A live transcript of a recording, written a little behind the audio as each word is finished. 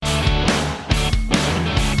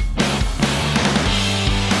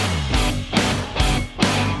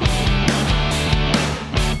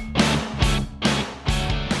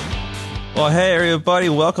Well, hey everybody,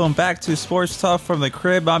 welcome back to Sports Talk from the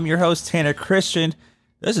Crib. I'm your host, Tanner Christian.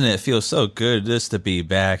 Doesn't it feel so good just to be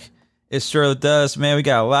back? It sure does, man. We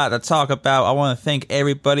got a lot to talk about. I want to thank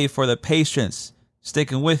everybody for the patience,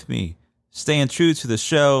 sticking with me, staying true to the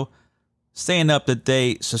show, staying up to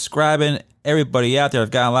date, subscribing. Everybody out there, I've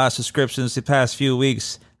gotten a lot of subscriptions the past few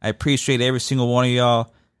weeks. I appreciate every single one of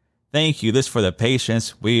y'all. Thank you. This for the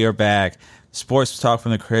patience. We are back. Sports Talk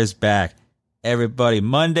from the Crib's back. Everybody,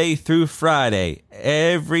 Monday through Friday,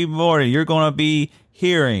 every morning, you're going to be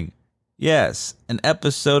hearing, yes, an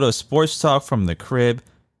episode of Sports Talk from the Crib.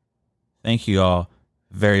 Thank you all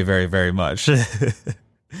very, very, very much. Give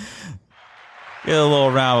a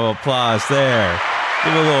little round of applause there.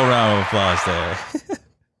 Give a little round of applause there.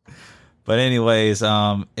 But anyways,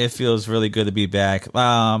 it feels really good to be back.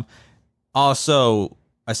 Also,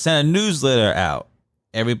 I sent a newsletter out.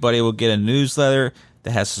 Everybody will get a newsletter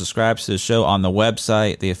that has subscribed to the show on the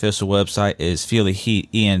website. The official website is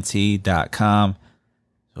feeltheheatent.com.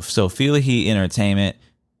 So Feel the Heat Entertainment.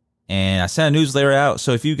 And I sent a newsletter out.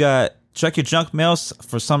 So if you got, check your junk mails.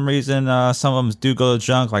 For some reason, some of them do go to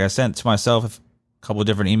junk. Like I sent to myself a couple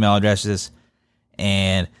different email addresses.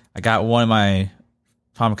 And I got one in my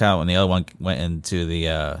Palm account and the other one went into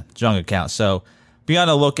the junk account. So be on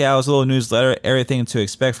the lookout. It's a little newsletter, everything to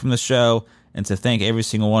expect from the show. And to thank every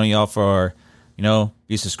single one of y'all for,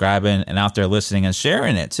 be subscribing and out there listening and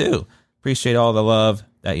sharing it too. Appreciate all the love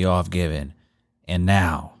that y'all have given. And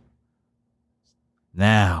now,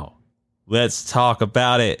 let's talk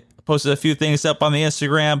about it. I posted a few things up on the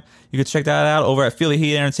Instagram. You can check that out over at Feel the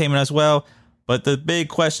Heat Entertainment as well. But the big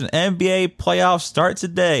question, NBA playoffs start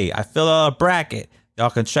today. I filled out a bracket. Y'all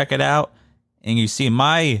can check it out. And you see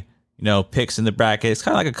my, picks in the bracket. It's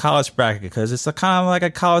kind of like a college bracket because it's kind of like a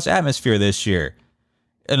college atmosphere this year.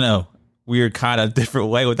 Weird kind of different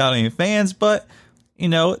way without any fans, but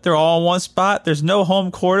they're all in one spot. There's no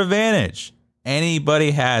home court advantage.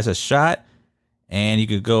 Anybody has a shot, and you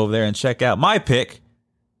could go over there and check out my pick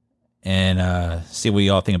and see what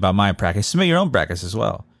y'all think about my bracket. Submit your own brackets as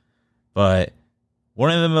well. But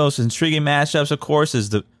one of the most intriguing matchups, of course,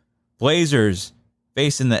 is the Blazers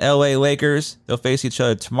facing the LA Lakers. They'll face each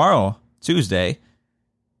other tomorrow, Tuesday.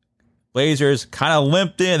 Blazers kind of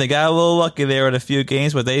limped in. They got a little lucky there in a few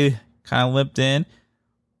games, but they kind of limped in.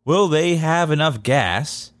 Will they have enough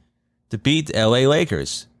gas to beat the LA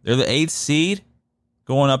Lakers? They're the 8th seed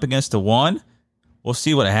going up against the 1. We'll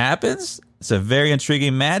see what happens. It's a very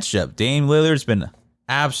intriguing matchup. Dame Lillard's been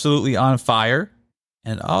absolutely on fire.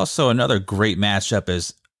 And also another great matchup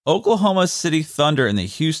is Oklahoma City Thunder and the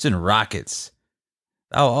Houston Rockets.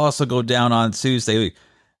 That'll also go down on Tuesday.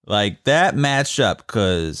 Like that matchup,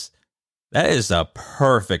 because that is a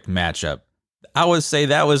perfect matchup. I would say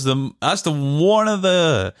that's one of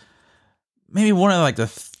the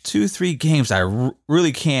 2-3 games I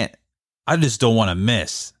really can't. I just don't want to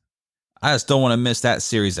miss. I just don't want to miss that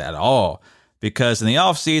series at all because in the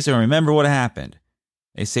offseason, remember what happened.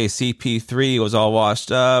 They say CP3 was all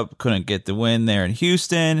washed up, couldn't get the win there in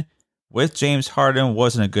Houston. With James Harden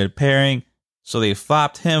wasn't a good pairing, so they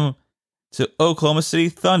flopped him to Oklahoma City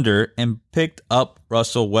Thunder and picked up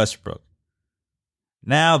Russell Westbrook.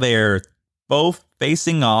 Now they're both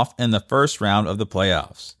facing off in the first round of the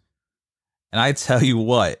playoffs. And I tell you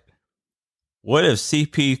what if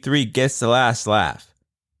CP3 gets the last laugh?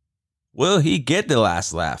 Will he get the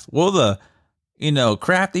last laugh? Will the,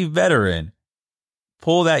 crafty veteran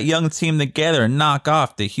pull that young team together and knock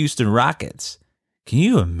off the Houston Rockets? Can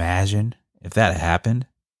you imagine if that happened?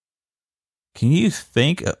 Can you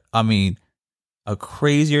think, a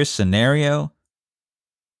crazier scenario?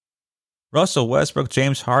 Russell Westbrook,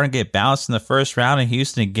 James Harden get bounced in the first round in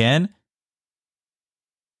Houston again.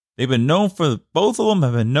 Both of them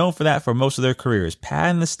have been known for that for most of their careers.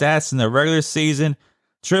 Padding the stats in the regular season,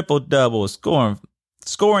 triple-doubles,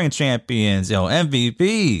 scoring champions,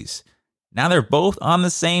 MVPs. Now they're both on the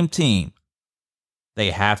same team.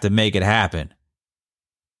 They have to make it happen.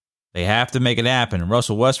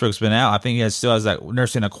 Russell Westbrook's been out. I think he still has that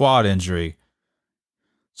nursing a quad injury.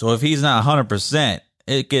 So if he's not 100%,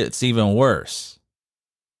 it gets even worse.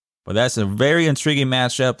 But that's a very intriguing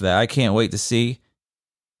matchup that I can't wait to see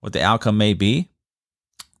what the outcome may be.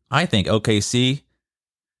 I think OKC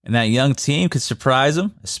and that young team could surprise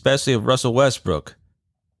them, especially if Russell Westbrook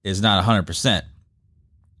is not 100%.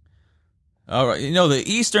 All right, the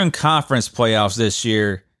Eastern Conference playoffs this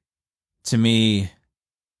year, to me,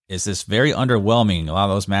 is this very underwhelming. A lot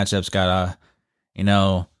of those matchups got,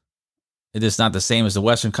 it is not the same as the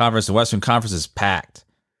Western Conference. The Western Conference is packed.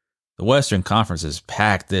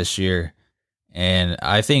 This year. And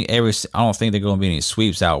I think I don't think they're going to be any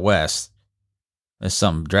sweeps out west. unless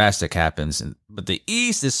something drastic happens. But the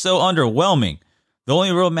East is so underwhelming. The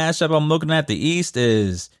only real matchup I'm looking at the East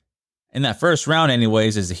is, in that first round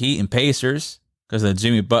anyways, is the Heat and Pacers because of the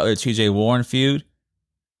Jimmy Butler, TJ Warren feud.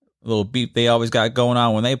 A little beef they always got going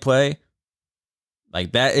on when they play.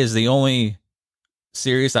 Like, that is the only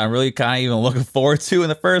series I'm really kind of even looking forward to in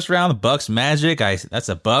the first round. The Bucks Magic, that's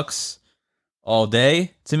a Bucks all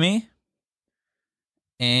day to me.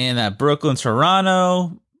 And that Brooklyn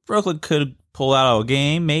Toronto, Brooklyn could pull out a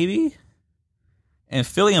game maybe. And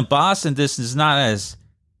Philly and Boston, this is not as,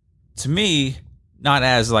 to me, not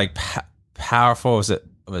as like powerful as of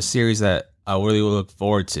a series that I really look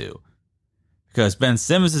forward to. Because Ben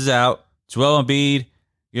Simmons is out, Joel Embiid,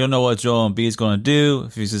 you don't know what Joel Embiid is going to do,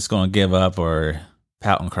 if he's just going to give up or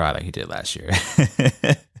pout and cry like he did last year.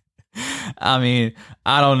 I mean,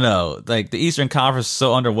 I don't know. Like, the Eastern Conference is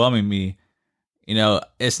so underwhelming me. You know,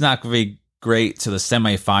 it's not going to be great to the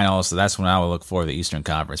semifinals, so that's when I would look for the Eastern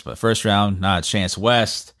Conference. But first round, not a chance.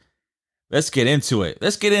 West, let's get into it.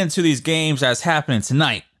 Let's get into these games that's happening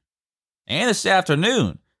tonight and this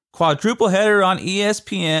afternoon. Quadruple header on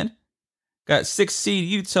ESPN. Got 6 seed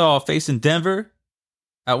Utah facing Denver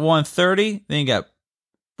at 1:30. Then you got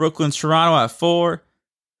Brooklyn, Toronto at 4.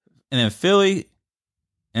 And then Philly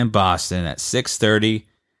and Boston at 6:30.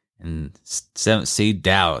 And 7th seed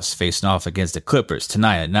Dallas facing off against the Clippers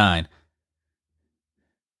tonight at 9.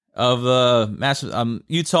 Of the match,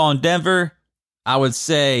 Utah and Denver, I would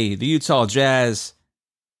say the Utah Jazz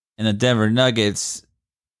and the Denver Nuggets,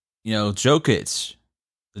 you know, Jokic,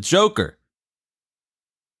 the Joker.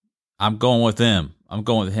 I'm going with him. I'm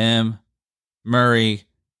going with him, Murray,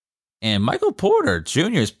 and Michael Porter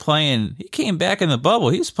Jr. is playing. He came back in the bubble.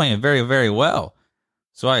 He's playing very, very well.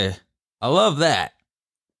 So I love that.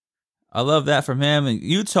 I love that from him. And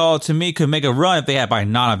Utah, to me, could make a run if they had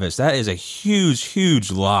Bogdanovic. That is a huge,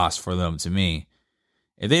 huge loss for them, to me.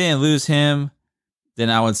 If they didn't lose him, then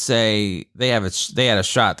I would say they had a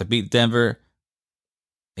shot to beat Denver.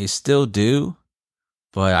 They still do,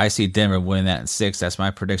 but I see Denver winning that in 6. That's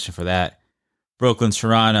my prediction for that. Brooklyn,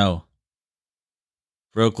 Toronto.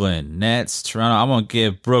 Brooklyn, Nets, Toronto. I'm going to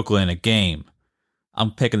give Brooklyn a game.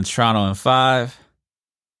 I'm picking Toronto in 5.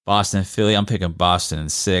 Boston, Philly. I'm picking Boston in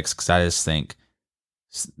 6 because I just think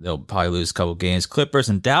they'll probably lose a couple games. Clippers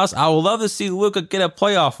and Dallas. I would love to see Luka get a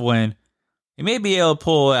playoff win. He may be able to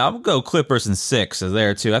pull it. I'm going to go Clippers in 6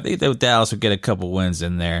 there too. I think that Dallas will get a couple wins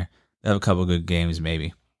in there. They'll have a couple good games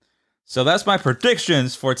maybe. So that's my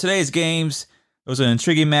predictions for today's games. Those are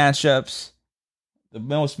intriguing matchups. The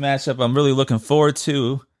most matchup I'm really looking forward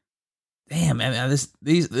to. Damn, man, this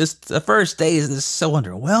the first days is so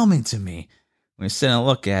underwhelming to me when you sit and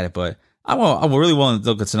look at it. But I really want to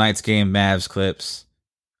look at tonight's game, Mavs Clips.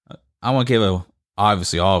 I want to give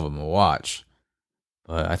obviously all of them a watch.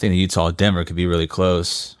 But I think the Utah Denver could be really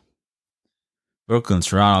close. Brooklyn,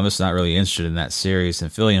 Toronto, I'm just not really interested in that series.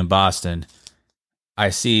 And Philly and Boston, I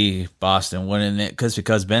see Boston winning it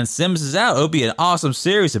because Ben Simmons is out. It would be an awesome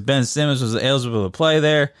series if Ben Simmons was eligible to play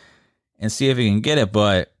there and see if he can get it.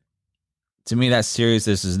 But to me, that series,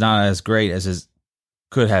 this is not as great as it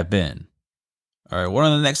could have been. All right, one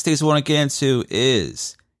of the next things I want to get into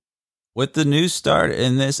is, with the new start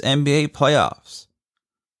in this NBA playoffs,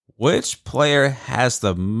 which player has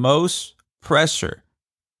the most pressure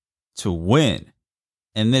to win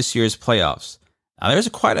in this year's playoffs? Now, there's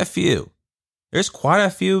quite a few. There's quite a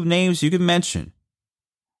few names you can mention,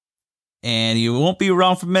 and you won't be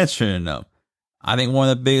wrong for mentioning them. I think one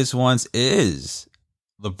of the biggest ones is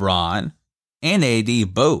LeBron and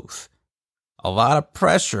AD both. A lot of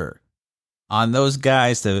pressure on those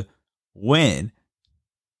guys to win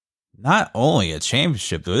not only a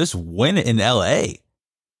championship, but just win in LA.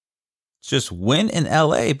 Just win in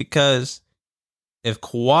LA, because if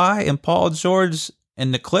Kawhi and Paul George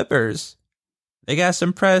and the Clippers, they got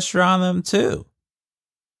some pressure on them too.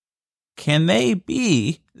 Can they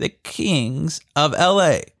be the kings of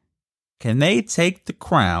LA? Can they take the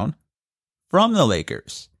crown from the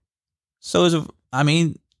Lakers? So,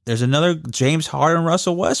 there's another James Harden,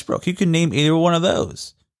 Russell Westbrook. You can name either one of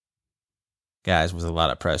those guys with a lot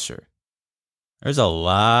of pressure. There's a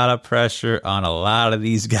lot of pressure on a lot of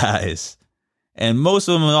these guys, and most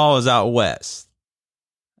of them are always out west.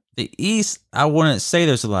 The East, I wouldn't say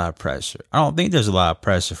there's a lot of pressure. I don't think there's a lot of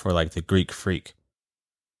pressure for like the Greek Freak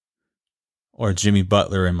or Jimmy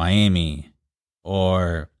Butler in Miami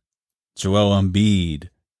or Joel Embiid.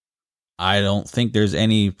 I don't think there's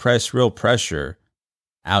any real pressure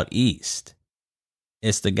out East.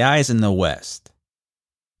 It's the guys in the West.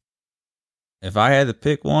 If I had to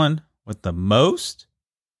pick one with the most,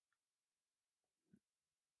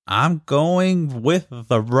 I'm going with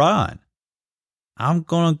LeBron. I'm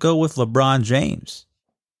going to go with LeBron James.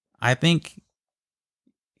 I think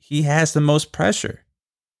he has the most pressure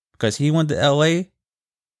because he went to LA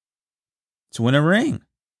to win a ring.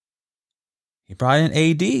 He brought in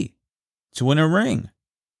AD to win a ring.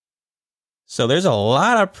 So there's a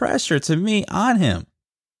lot of pressure to me on him,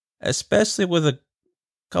 especially with a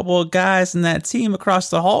couple of guys in that team across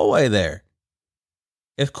the hallway there.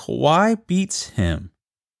 If Kawhi beats him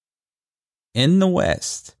in the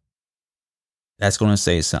West, that's going to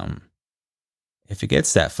say something. If it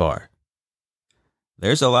gets that far,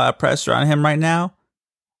 there's a lot of pressure on him right now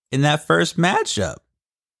in that first matchup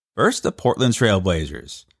versus the Portland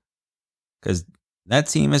Trailblazers, because that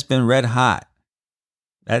team has been red hot.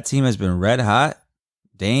 That team has been red hot.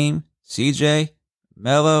 Dame, CJ,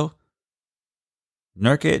 Melo,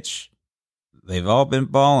 Nurkic, they've all been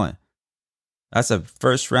balling. That's a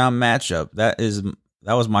first round matchup. That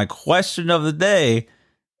was my question of the day.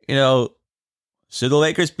 Should the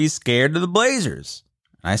Lakers be scared of the Blazers?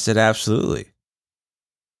 And I said, absolutely.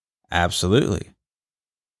 Absolutely.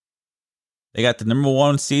 They got the number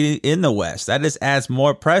 1 seed in the West. That just adds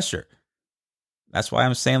more pressure. That's why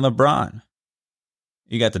I'm saying LeBron.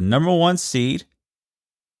 You got the number 1 seed.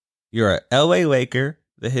 You're a LA Laker.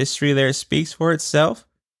 The history there speaks for itself.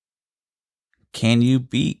 Can you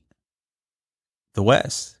beat the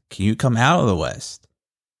West? Can you come out of the West?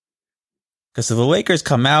 Because if the Lakers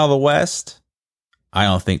come out of the West, I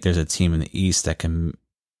don't think there's a team in the East that can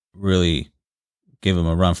really give them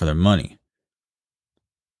a run for their money.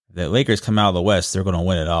 If the Lakers come out of the West, they're going to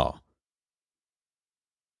win it all.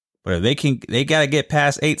 But if they got to get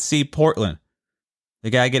past 8 seed Portland. They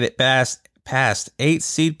got to get it past 8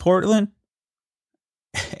 seed Portland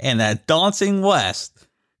and that daunting West.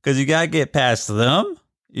 Because you got to get past them.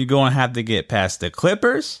 You're going to have to get past the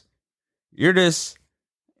Clippers. You're just,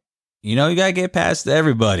 you got to get past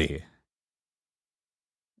everybody.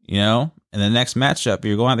 In the next matchup,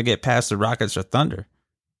 you're going to have to get past the Rockets or Thunder.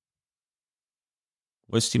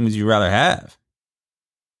 Which team would you rather have?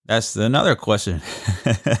 That's another question.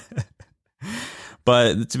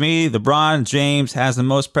 But to me, LeBron James has the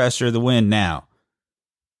most pressure to win now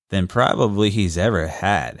than probably he's ever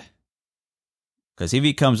had. Because if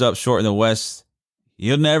he comes up short in the West,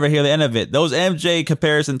 you'll never hear the end of it. Those MJ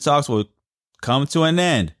comparison talks will come to an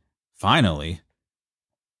end. Finally.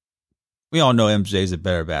 We all know MJ's a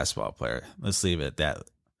better basketball player. Let's leave it at that.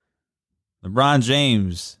 LeBron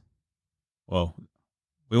James, well,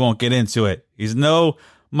 we won't get into it. He's no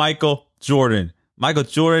Michael Jordan. Michael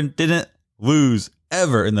Jordan didn't lose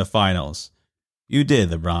ever in the finals. You did,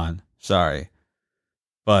 LeBron. Sorry.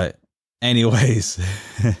 But anyways,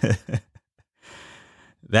 he's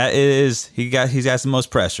got the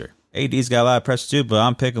most pressure. AD's got a lot of pressure too, but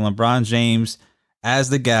I'm picking LeBron James as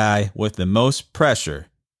the guy with the most pressure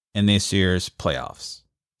in this year's playoffs.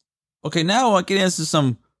 Okay, now I want to get into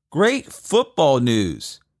some great football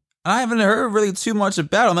news. I haven't heard really too much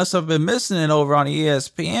about it unless I've been missing it over on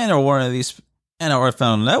ESPN or one of these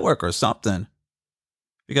NFL Network or something.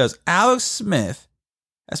 Because Alex Smith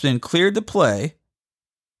has been cleared to play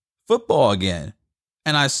football again.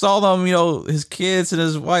 And I saw them, his kids and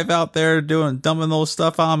his wife out there dumping those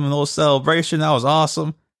stuff on him in a little celebration. That was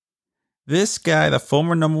awesome. This guy, the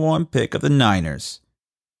former number 1 pick of the Niners,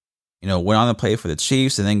 went on to play for the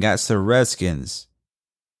Chiefs and then got to the Redskins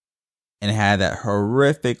and had that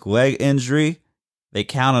horrific leg injury. They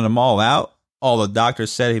counted him all out. All the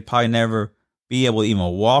doctors said he'd probably never be able to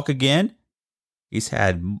even walk again. He's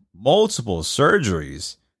had multiple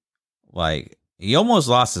surgeries. Like, he almost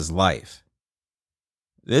lost his life.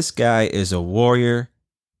 This guy is a warrior.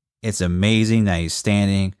 It's amazing that he's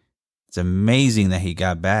standing. It's amazing that he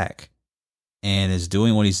got back and is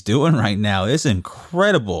doing what he's doing right now. It's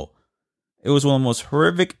incredible. It was one of the most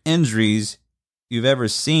horrific injuries you've ever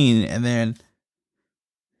seen. And then,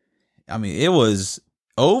 it was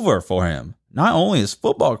over for him. Not only his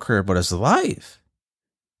football career, but his life.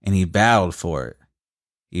 And he battled for it.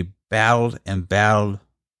 He battled and battled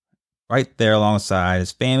right there alongside.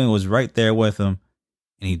 His family was right there with him.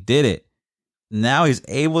 And he did it. Now he's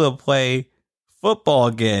able to play football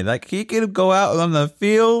again. Like, he can go out on the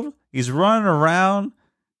field. He's running around.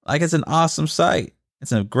 Like, it's an awesome sight.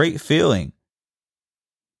 It's a great feeling.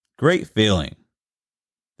 Great feeling.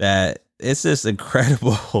 That it's just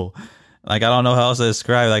incredible. Like, I don't know how else to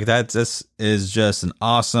describe it. Like, that just is just an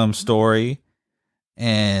awesome story.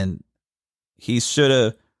 And he should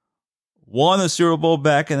have won the Super Bowl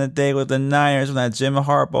back in the day with the Niners when that Jim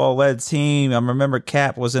Harbaugh led team. I remember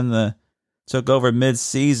Cap took over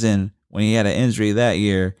mid-season when he had an injury that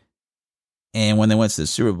year. And when they went to the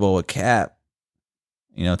Super Bowl with Cap,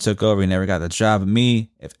 took over. He never got the job.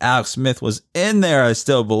 Me, if Alex Smith was in there, I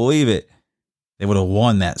still believe it. They would have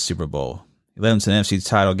won that Super Bowl. He led them to the NFC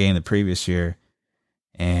title game the previous year.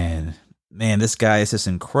 And man, this guy is just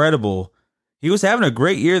incredible. He was having a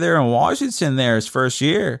great year there in Washington there his first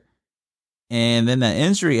year. And then that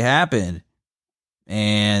injury happened.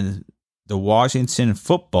 And the Washington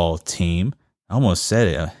football team, I almost said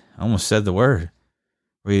it. I almost said the word.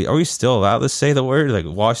 Are we still allowed to say the word? Like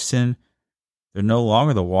Washington, they're no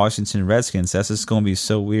longer the Washington Redskins. That's just going to be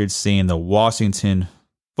so weird seeing the Washington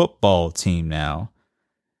football team now.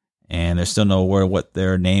 And there's still no word what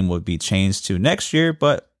their name would be changed to next year.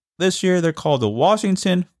 But this year they're called the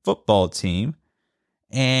Washington football team.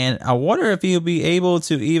 And I wonder if he'll be able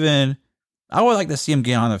to I would like to see him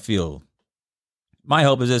get on the field. My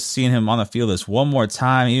hope is just seeing him on the field this one more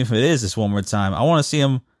time, even if it is this one more time. I want to see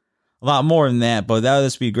him a lot more than that, but that would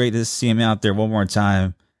just be great to see him out there one more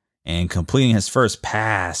time and completing his first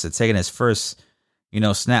pass and taking his first,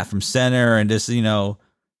 snap from center and just,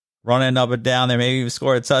 running up and down there, maybe even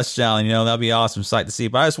score a touchdown. That'd be an awesome sight to see.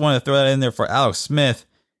 But I just wanted to throw that in there for Alex Smith,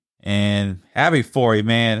 and happy for you,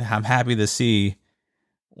 man. I'm happy to see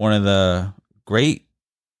one of the great,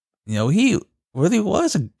 he really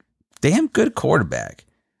was a damn good quarterback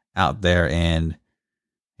out there and,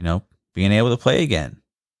 being able to play again.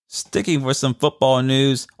 Sticking with some football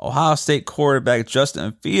news, Ohio State quarterback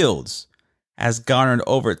Justin Fields has garnered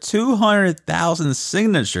over 200,000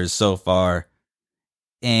 signatures so far,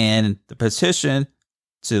 and the petition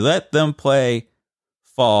to let them play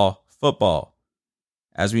fall football.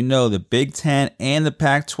 As we know, the Big Ten and the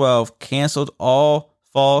Pac-12 canceled all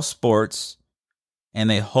fall sports, and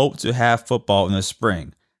they hope to have football in the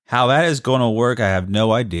spring. How that is going to work, I have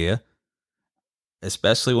no idea.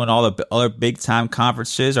 Especially when all the other big-time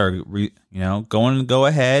conferences are, going to go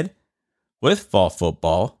ahead with fall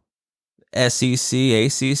football. SEC,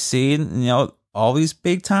 ACC, all these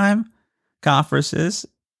big-time conferences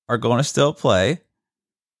are going to still play.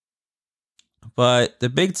 But the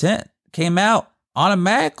Big Ten came out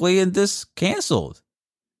automatically and just canceled.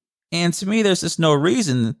 And to me, there's just no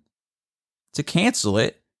reason to cancel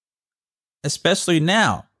it, especially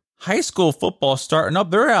now. High school football starting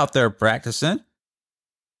up. They're out there practicing.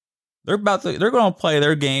 They're going to play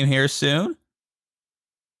their game here soon.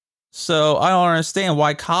 So I don't understand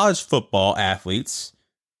why college football athletes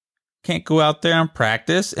can't go out there and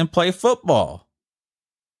practice and play football.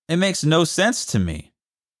 It makes no sense to me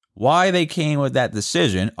why they came with that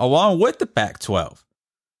decision along with the Pac-12.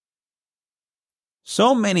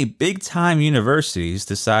 So many big-time universities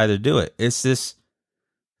decided to do it. It's just,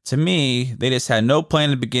 to me, they just had no plan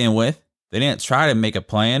to begin with. They didn't try to make a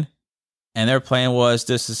plan. And their plan was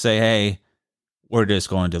just to say, hey, we're just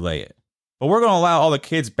going to delay it. But we're going to allow all the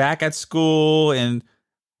kids back at school and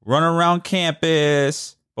run around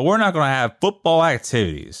campus. But we're not going to have football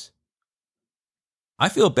activities. I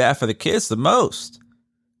feel bad for the kids the most.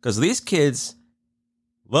 Because these kids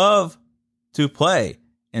love to play.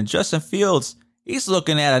 And Justin Fields, he's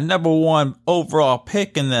looking at a number 1 overall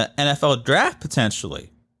pick in the NFL draft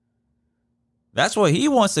potentially. That's what he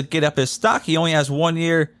wants to get up his stock. He only has 1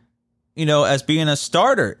 year, as being a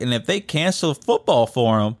starter. And if they cancel football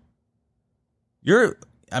for him,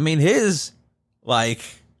 his,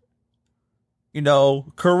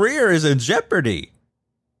 career is in jeopardy.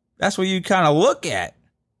 That's what you kind of look at.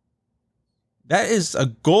 That is a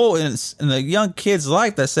goal in the young kid's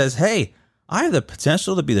life that says, hey, I have the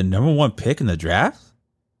potential to be the number 1 pick in the draft.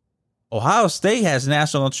 Ohio State has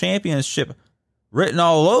national championship written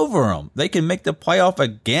all over them. They can make the playoff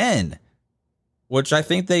again, which I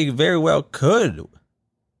think they very well could.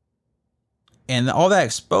 And all that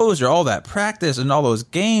exposure, all that practice, and all those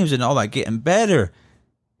games, and all that getting better.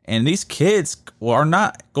 And these kids are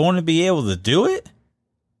not going to be able to do it.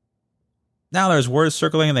 Now there's words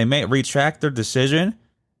circling and they may retract their decision.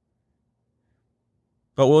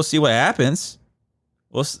 But we'll see what happens.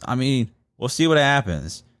 We'll see what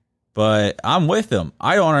happens. But I'm with them.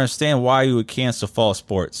 I don't understand why you would cancel fall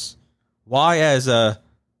sports. Why, as a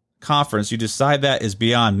conference, you decide that is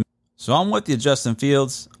beyond me. So I'm with you, Justin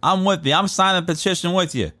Fields. I'm with you. I'm signing a petition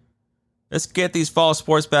with you. Let's get these fall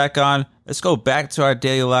sports back on. Let's go back to our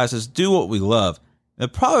daily lives. Let's do what we love. It'll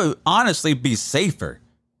probably honestly be safer.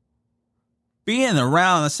 Being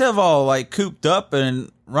around, instead of all cooped up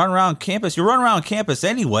and run around campus, you run around campus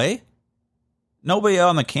anyway. Nobody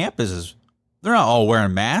on the campus they're not all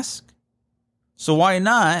wearing masks. So why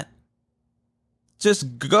not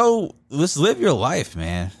just go, let's live your life,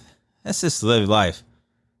 man. Let's just live life.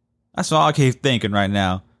 That's all I keep thinking right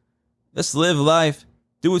now. Let's live life,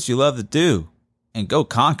 do what you love to do, and go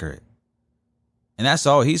conquer it. And that's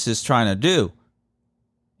all he's just trying to do.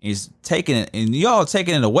 He's taking it, and y'all are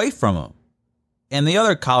taking it away from him. And the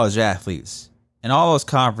other college athletes and all those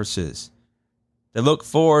conferences, they look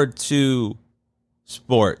forward to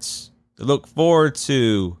sports. They look forward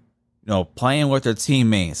to, playing with their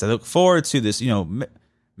teammates. They look forward to this,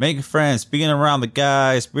 making friends, being around the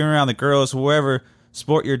guys, being around the girls, whoever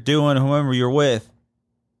sport you're doing, whoever you're with.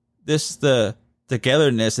 This is the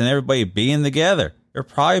togetherness and everybody being together. They'll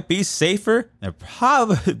probably be safer. They're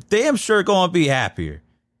probably damn sure going to be happier.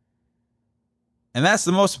 And that's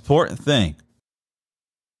the most important thing.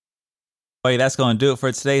 But that's going to do it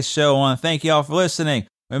for today's show. I want to thank you all for listening.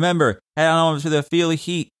 Remember, head on over to the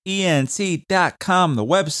PhillyHeatENT.com, the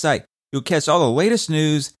website. You'll catch all the latest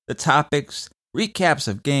news, the topics, recaps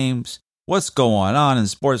of games, what's going on in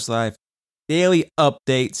sports life, daily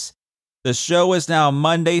updates. The show is now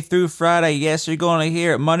Monday through Friday. Yes, you're going to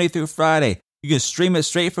hear it Monday through Friday. You can stream it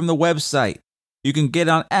straight from the website. You can get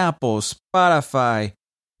on Apple, Spotify,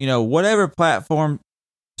 whatever platform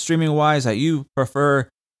streaming-wise that you prefer.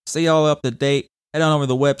 Stay all up to date. Head on over to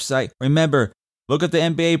the website. Remember, look at the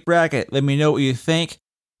NBA bracket. Let me know what you think.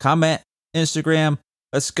 Comment, Instagram.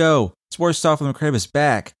 Let's go. Sports Talk from the Crib is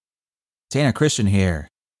back. Tanner Christian here,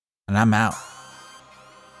 and I'm out.